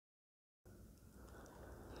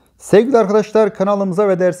Sevgili arkadaşlar, kanalımıza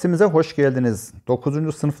ve dersimize hoş geldiniz.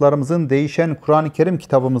 9. sınıflarımızın değişen Kur'an-ı Kerim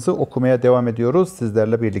kitabımızı okumaya devam ediyoruz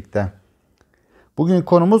sizlerle birlikte. Bugün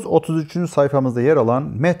konumuz 33. sayfamızda yer alan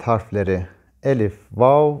met harfleri, elif,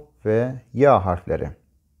 vav ve ya harfleri.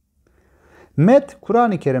 Met,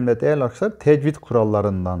 Kur'an-ı Kerim'de değerli arkadaşlar tecvid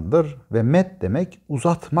kurallarındandır ve met demek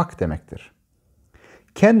uzatmak demektir.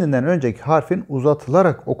 Kendinden önceki harfin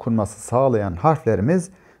uzatılarak okunması sağlayan harflerimiz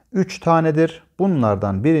 3 tanedir.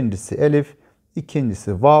 Bunlardan birincisi elif,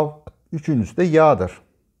 ikincisi vav, üçüncüsü de ya'dır.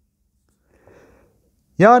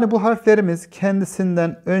 Yani bu harflerimiz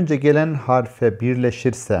kendisinden önce gelen harfe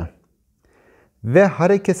birleşirse ve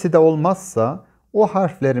harekesi de olmazsa o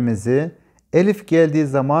harflerimizi elif geldiği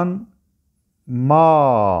zaman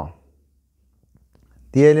ma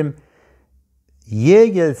diyelim, y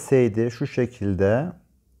gelseydi şu şekilde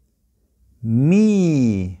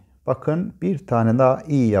mi. Bakın bir tane daha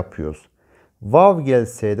i yapıyoruz. Vav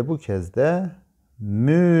gelseydi bu kez de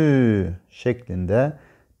mü şeklinde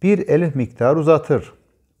bir elif miktarı uzatır.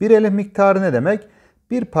 Bir elif miktarı ne demek?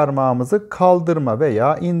 Bir parmağımızı kaldırma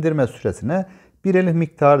veya indirme süresine bir elif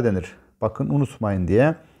miktarı denir. Bakın unutmayın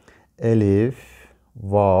diye elif,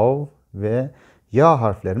 vav ve ya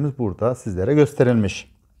harflerimiz burada sizlere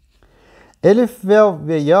gösterilmiş. Elif, vav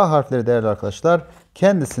ve ya harfleri değerli arkadaşlar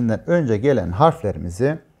kendisinden önce gelen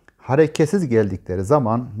harflerimizi hareketsiz geldikleri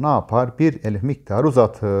zaman ne yapar? Bir elif miktarı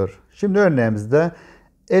uzatır. Şimdi örneğimizde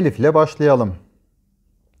elif ile başlayalım.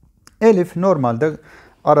 Elif normalde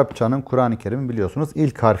Arapçanın, Kur'an-ı Kerim'in biliyorsunuz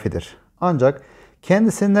ilk harfidir. Ancak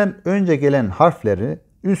kendisinden önce gelen harfleri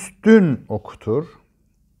üstün okutur.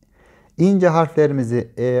 İnce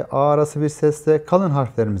harflerimizi a arası bir sesle, kalın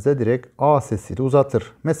harflerimizi direkt a sesiyle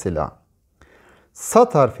uzatır. Mesela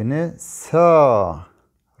sat harfini sa,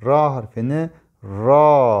 ra harfini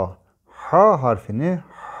ra, ha harfini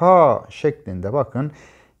ha şeklinde bakın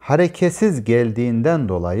hareketsiz geldiğinden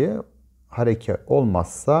dolayı hareke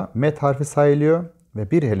olmazsa met harfi sayılıyor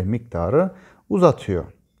ve bir elif miktarı uzatıyor.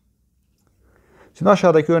 Şimdi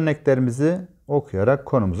aşağıdaki örneklerimizi okuyarak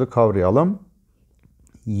konumuzu kavrayalım.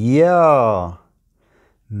 Ya,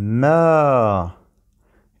 ma,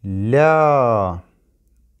 la,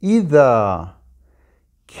 iza,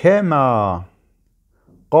 kema,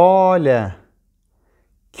 qale,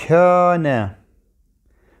 kâne,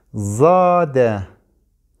 zâde,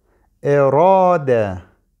 erâde,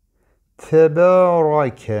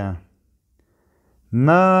 tebârake,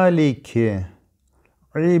 maliki,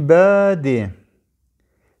 ibâdi,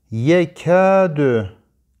 yekâdü,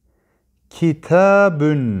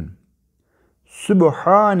 kitabün,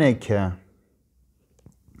 sübhaneke,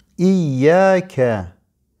 iyyâke,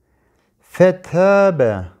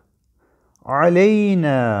 fetâbe,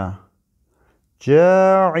 aleyna,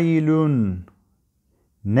 câilun,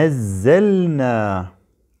 nezzelna.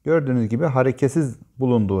 Gördüğünüz gibi hareketsiz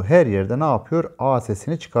bulunduğu her yerde ne yapıyor? A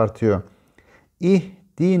sesini çıkartıyor.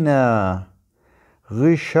 İhdina,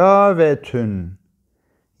 gışavetün,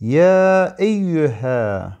 ya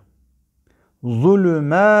eyyüha,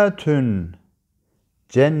 zulümatün,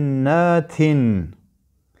 cennetin,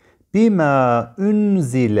 bima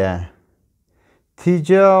unzile,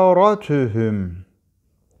 ticaretühüm,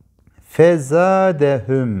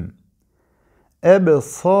 fezadehum,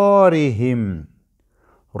 ebsarihim,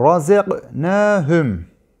 razeknahum.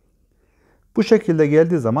 Bu şekilde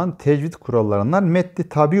geldiği zaman tecvid kurallarından metni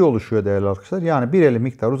tabi oluşuyor değerli arkadaşlar. Yani bir elif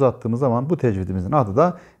miktar uzattığımız zaman bu tecvidimizin adı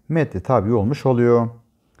da metni tabi olmuş oluyor.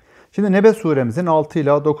 Şimdi Nebe suremizin 6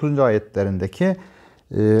 ila 9. ayetlerindeki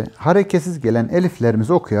hareketsiz gelen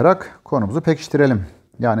eliflerimizi okuyarak konumuzu pekiştirelim.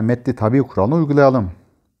 Yani metni tabi kuralını uygulayalım.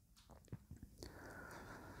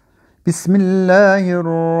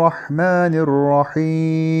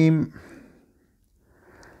 Bismillahirrahmanirrahim.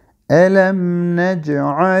 Elem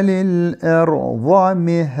nec'alil erza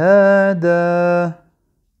mihada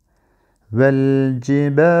vel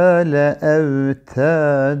cibale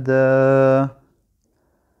evtada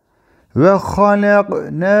ve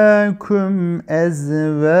halaknakum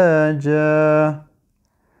ezvaca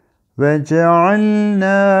ve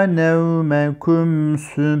cealna nevmekum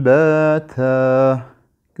sübata.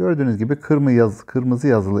 Gördüğünüz gibi kırmızı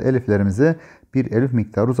yazılı eliflerimizi bir elif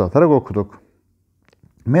miktarı uzatarak okuduk.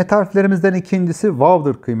 Met harflerimizden ikincisi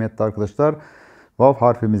vav'dır kıymetli arkadaşlar. Vav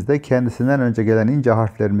harfimizde kendisinden önce gelen ince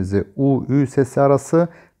harflerimizi u, ü sesi arası,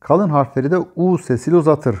 kalın harfleri de u sesiyle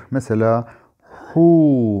uzatır. Mesela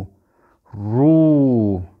hu,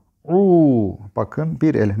 ru, u. Bakın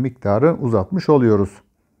bir elif miktarı uzatmış oluyoruz.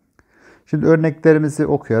 Şimdi örneklerimizi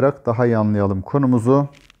okuyarak daha iyi anlayalım konumuzu.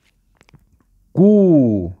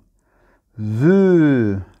 Gu,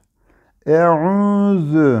 zü,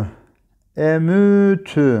 e'uzu,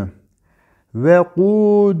 emütü,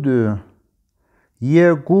 vekudu,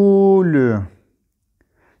 yegulü,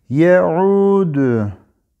 ye'udu,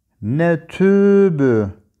 netübü,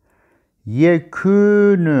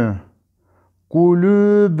 yekünü,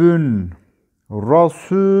 kulübün,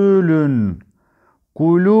 rasulün,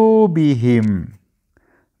 kulubihim,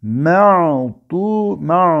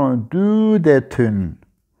 ma'dudetün,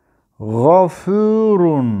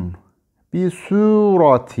 gafurun,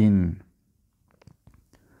 bisuratin,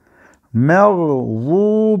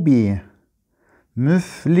 mağzubi,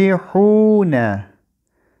 müflihune,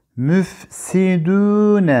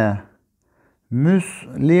 müfsidune,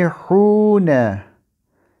 müslihune,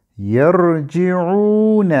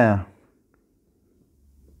 yerci'une,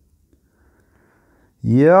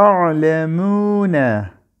 ya'lemune,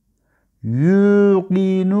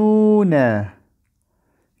 yuqinune,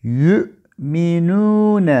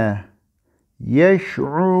 yu'minune,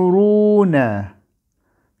 yeş'urune,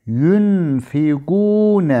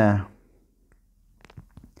 yunfigune,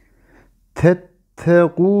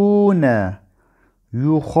 tettegune,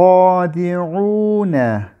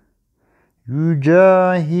 yuhadi'une,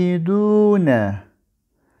 yücahidune,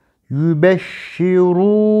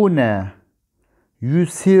 yübeşşirune,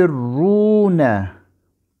 yüsirrune.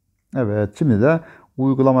 Evet, şimdi de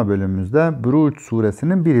uygulama bölümümüzde Buruç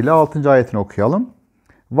suresinin 1 ile 6. ayetini okuyalım.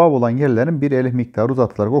 Vav olan yerlerin bir elif miktarı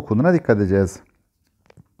uzatılarak okunduğuna dikkat edeceğiz.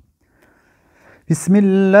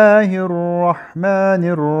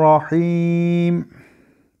 Bismillahirrahmanirrahim.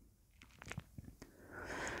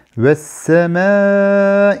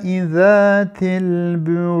 وَالسَّمَاءِ ذَاتِ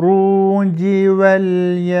الْبُرُوجِ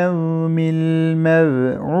وَالْيَوْمِ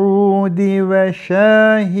الْمَوْعُودِ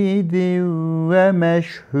وَشَاهِدٍ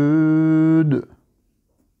وَمَشْهُودٍ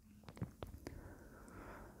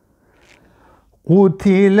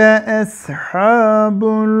قُتِلَ أَصْحَابُ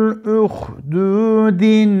الْأُخْدُودِ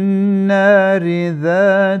النَّارِ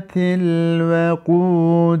ذَاتِ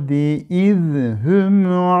الْوَقُودِ إِذْ هُمْ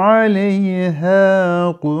عَلَيْهَا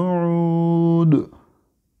قُعُودٌ.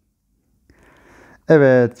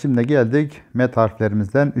 Evet, şimdi geldik met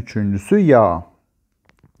harflerimizden üçüncüsü ya.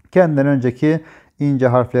 Kendinden önceki ince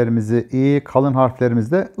harflerimizi i, kalın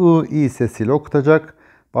harflerimizde i sesiyle okutacak.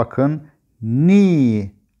 Bakın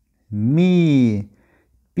ni, mi,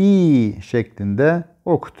 bi şeklinde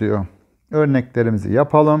okutuyor. Örneklerimizi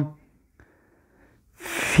yapalım.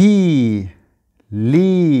 Fi,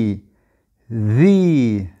 li,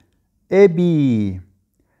 zi, ebi,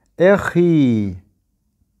 ehi,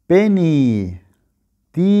 beni,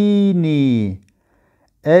 dini,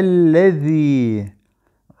 ellezi,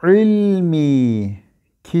 ilmi,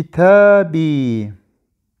 kitabi,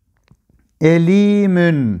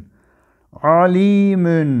 elimün,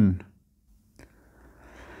 alimün,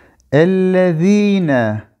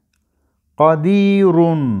 ellezine,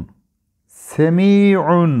 kadirun,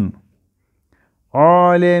 semi'un,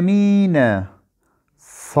 alemine,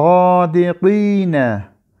 sadikine,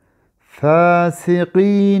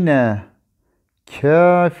 fasikine,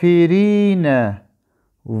 kafirine,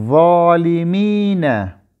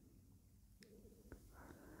 zalimine,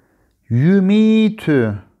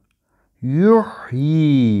 yumitü,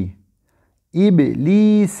 yuhyi,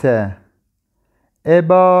 İblise,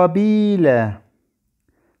 ebabile,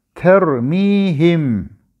 termihim,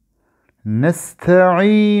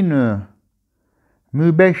 nesta'inu,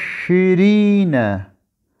 mübeşşirine,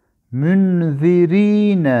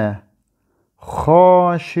 münzirine,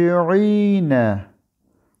 haşi'ine,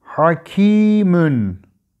 hakimun.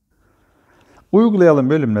 Uygulayalım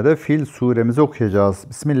bölümle de Fil suremizi okuyacağız.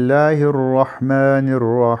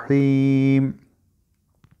 Bismillahirrahmanirrahim.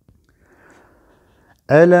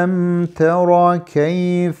 Elem tera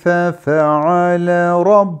keyfe feale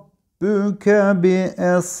rabbuke bi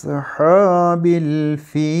ashabil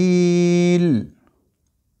fil.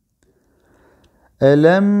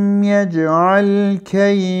 Elem yec'al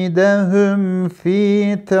keydehum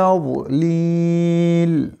fi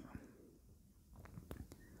tadlil.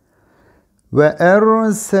 Ve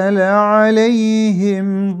ersele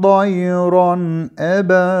aleyhim dayran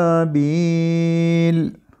ebabil.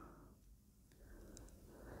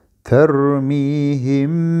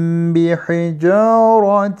 Termihim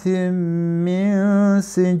bihicaratin min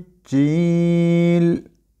siccil.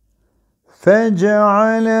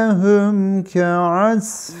 Fece'alehum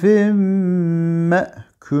ke'asfin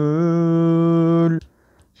me'kul.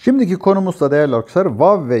 Şimdiki konumuz da değerli arkadaşlar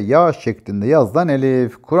vav ve ya şeklinde yazılan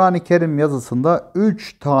elif. Kur'an-ı Kerim yazısında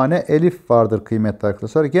 3 tane elif vardır kıymetli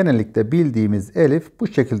arkadaşlar. Genellikle bildiğimiz elif bu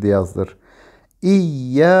şekilde yazılır.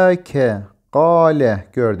 İyyâke, gâle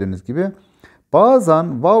gördüğünüz gibi.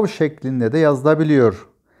 Bazen vav şeklinde de yazılabiliyor.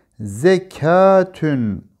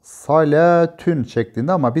 zekatün, salatün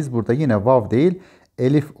şeklinde ama biz burada yine vav değil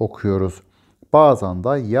elif okuyoruz. Bazen de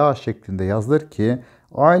ya şeklinde yazılır ki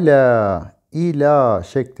ala, ila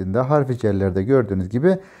şeklinde harf-i cerlerde gördüğünüz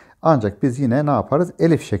gibi, ancak biz yine ne yaparız?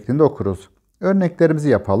 Elif şeklinde okuruz. Örneklerimizi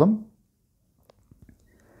yapalım.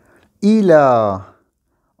 İla,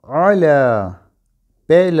 ala,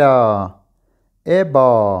 bela,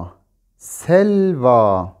 eba,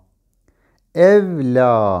 selva,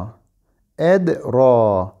 evla,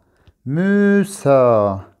 edra,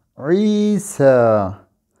 Musa, İsa,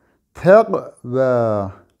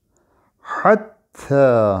 teqva,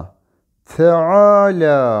 hatta,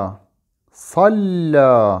 teala,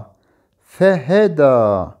 salla,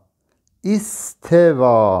 feheda,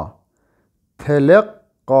 isteva,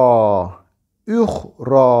 telekka,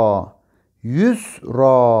 ühra,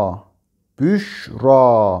 yusra,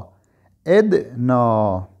 büşra,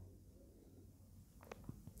 edna,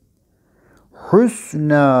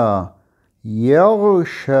 husna,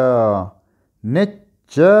 yağşa,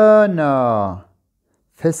 neccana,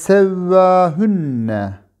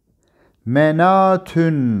 fesevvahünne,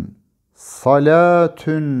 menatün,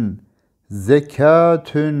 salatün,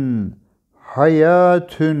 zekatün,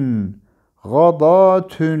 hayatün,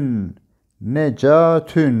 gadatün,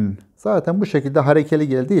 necatün. Zaten bu şekilde harekeli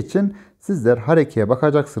geldiği için sizler harekeye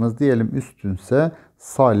bakacaksınız. Diyelim üstünse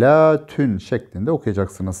salatün şeklinde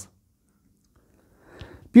okuyacaksınız.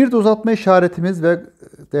 Bir de uzatma işaretimiz ve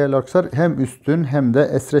değerli arkadaşlar hem üstün hem de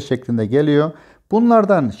esre şeklinde geliyor.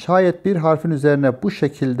 Bunlardan şayet bir harfin üzerine bu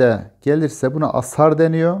şekilde gelirse buna ashar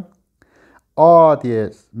deniyor. A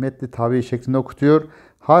diye metni tabi şeklinde okutuyor.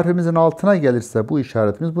 Harfimizin altına gelirse bu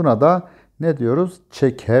işaretimiz, buna da ne diyoruz?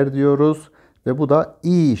 Çeker diyoruz. Ve bu da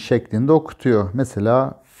i şeklinde okutuyor.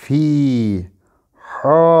 Mesela fi,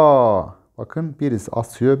 ha. Bakın birisi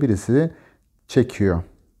asıyor, birisi çekiyor.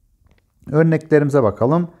 Örneklerimize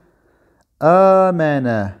bakalım.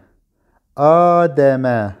 Amene,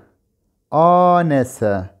 ademe,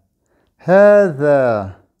 anese, hâzâ,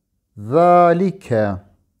 zâlike,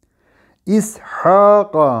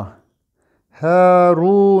 İshaka,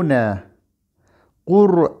 Harune,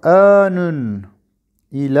 Kur'anun,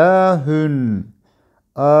 ilahun,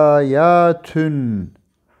 ayatun,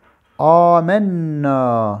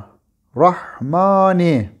 amenna,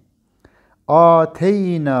 rahmani,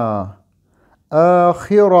 ateyna,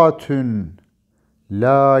 ahiratun,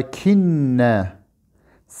 lakinne,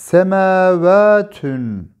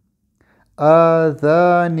 semavatun,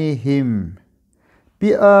 azanihim,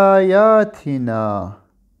 bi ayatina,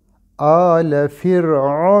 ale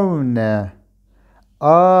fir'aune,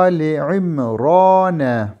 ali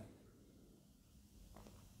imrane,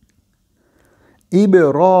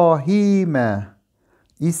 İbrahim'e,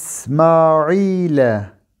 İsmail'e,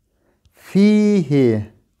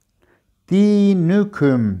 fihi,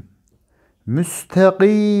 dinüküm,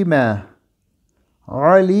 müstakime,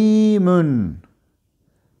 alimun.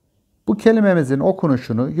 Bu kelimemizin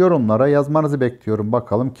okunuşunu yorumlara yazmanızı bekliyorum.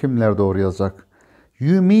 Bakalım kimler doğru yazacak.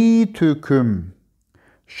 Yumitüküm,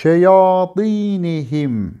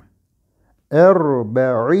 şeyatinihim,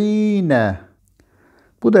 erbe'ine.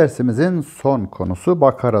 Bu dersimizin son konusu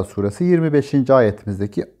Bakara suresi 25.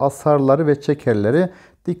 ayetimizdeki asarları ve çekerleri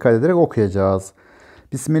dikkat ederek okuyacağız.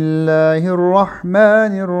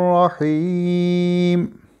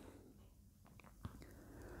 Bismillahirrahmanirrahim.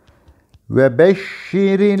 Ve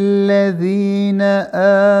beşşirillezine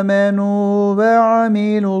amenu ve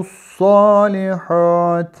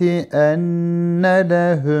amilussalihati enne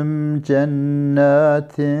lehum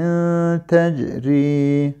cennetin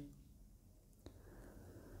tecri.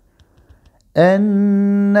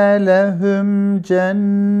 Enne lehum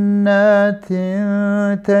cennetin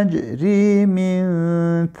tecri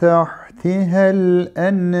min tahtihel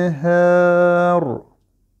enhar.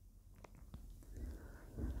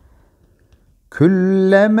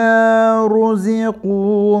 Kullama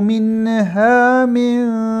ruziqu minha min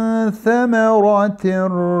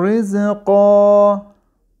semeratir rizqa.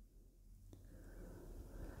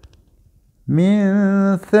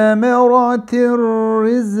 من ثمرات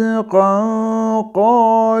رزقا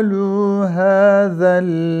قالوا هذا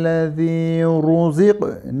الذي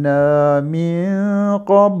رزقنا من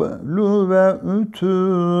قبل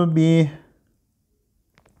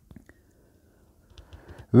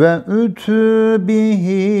وأتوا به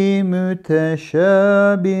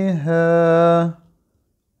متشابها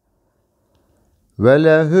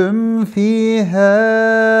وَلَهُمْ فِيهَا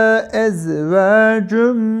أَزْوَاجٌ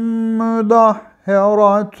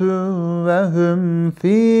مُطَهَّرَةٌ وَهُمْ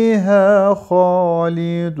فِيهَا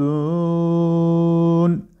خَالِدُونَ.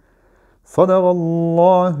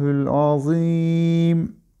 Sadakallahul azim.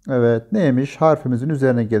 Evet, neymiş? Harfimizin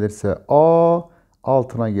üzerine gelirse A,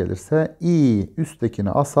 altına gelirse İ,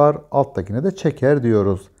 üsttekini asar, alttakini de çeker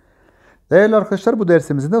diyoruz. Değerli arkadaşlar, bu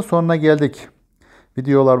dersimizin de sonuna geldik.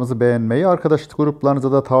 Videolarımızı beğenmeyi, arkadaşlık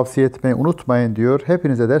gruplarınıza da tavsiye etmeyi unutmayın diyor.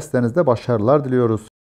 Hepinize derslerinizde başarılar diliyoruz.